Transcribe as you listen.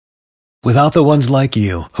Without the ones like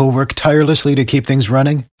you, who work tirelessly to keep things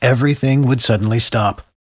running, everything would suddenly stop.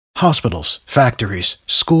 Hospitals, factories,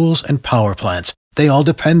 schools, and power plants, they all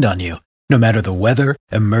depend on you. No matter the weather,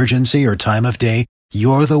 emergency, or time of day,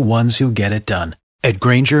 you're the ones who get it done. At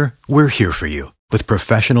Grainger, we're here for you with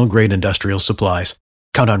professional-grade industrial supplies.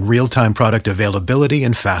 Count on real-time product availability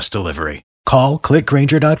and fast delivery. Call, click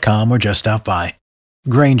Grainger.com, or just stop by.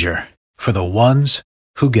 Grainger, for the ones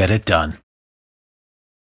who get it done.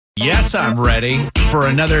 Yes, I'm ready for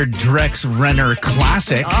another Drex Renner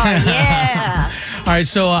classic. Oh, yeah. All right,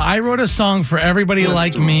 so I wrote a song for everybody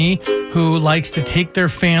like me who likes to take their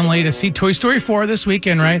family to see Toy Story 4 this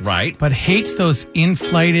weekend, right? Right. But hates those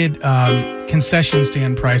inflated concession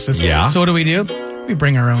stand prices. Yeah. So what do? We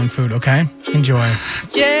bring our own food, okay? Enjoy.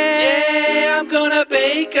 Yeah, I'm gonna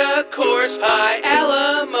bake a course pie a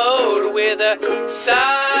la mode with a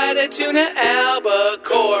side of tuna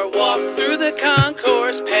albacore. Walk through the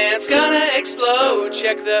concourse, pants gonna explode.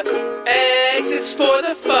 Check the exits for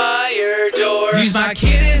the fire door. Use my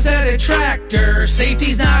kid as a detractor,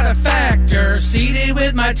 safety's not a factor. Seated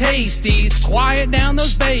with my tasties, quiet down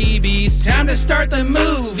those babies. Time to start the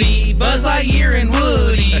movie, Buzz Lightyear and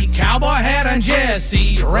Woody. Cowboy hat on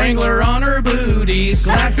Jessie, Wrangler on her booties.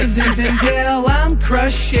 Glass of Zinfandel, I'm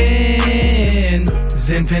crushing.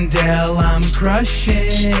 Zinfandel, I'm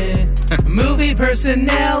crushing. Movie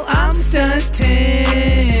personnel, I'm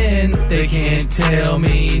stunting. They can't tell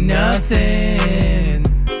me nothing.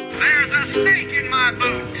 There's a snake in my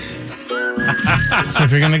boots. So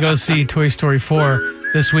if you're going to go see Toy Story 4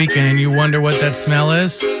 this weekend and you wonder what that smell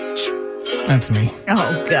is, that's me.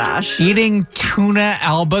 Oh, gosh. Eating tuna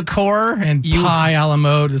albacore And pie a la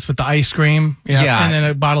mode is with the ice cream. Yeah. And then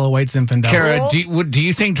a bottle of white Zinfandel. Kara, do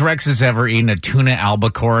you think Drex has ever eaten a tuna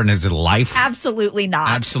albacore in his life? Absolutely not.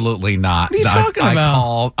 Absolutely not. What are you talking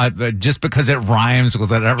about? Just because it rhymes with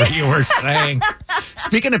whatever you were saying.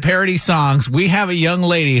 Speaking of parody songs, we have a young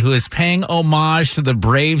lady who is paying homage to the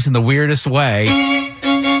Braves in the weirdest way.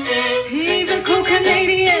 He's a cool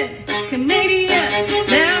Canadian.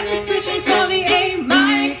 Now he's pitching for the A.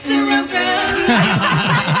 Mike Soroka.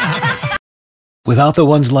 Without the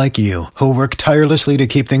ones like you, who work tirelessly to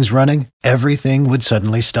keep things running, everything would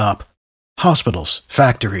suddenly stop. Hospitals,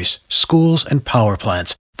 factories, schools, and power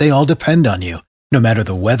plants, they all depend on you. No matter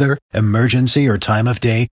the weather, emergency, or time of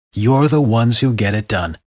day, you're the ones who get it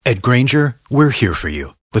done. At Grainger, we're here for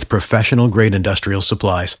you with professional-grade industrial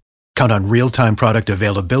supplies. Count on real-time product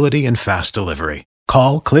availability and fast delivery.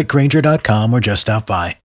 Call, click Grainger.com, or just stop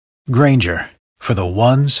by. Grainger, for the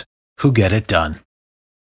ones who get it done.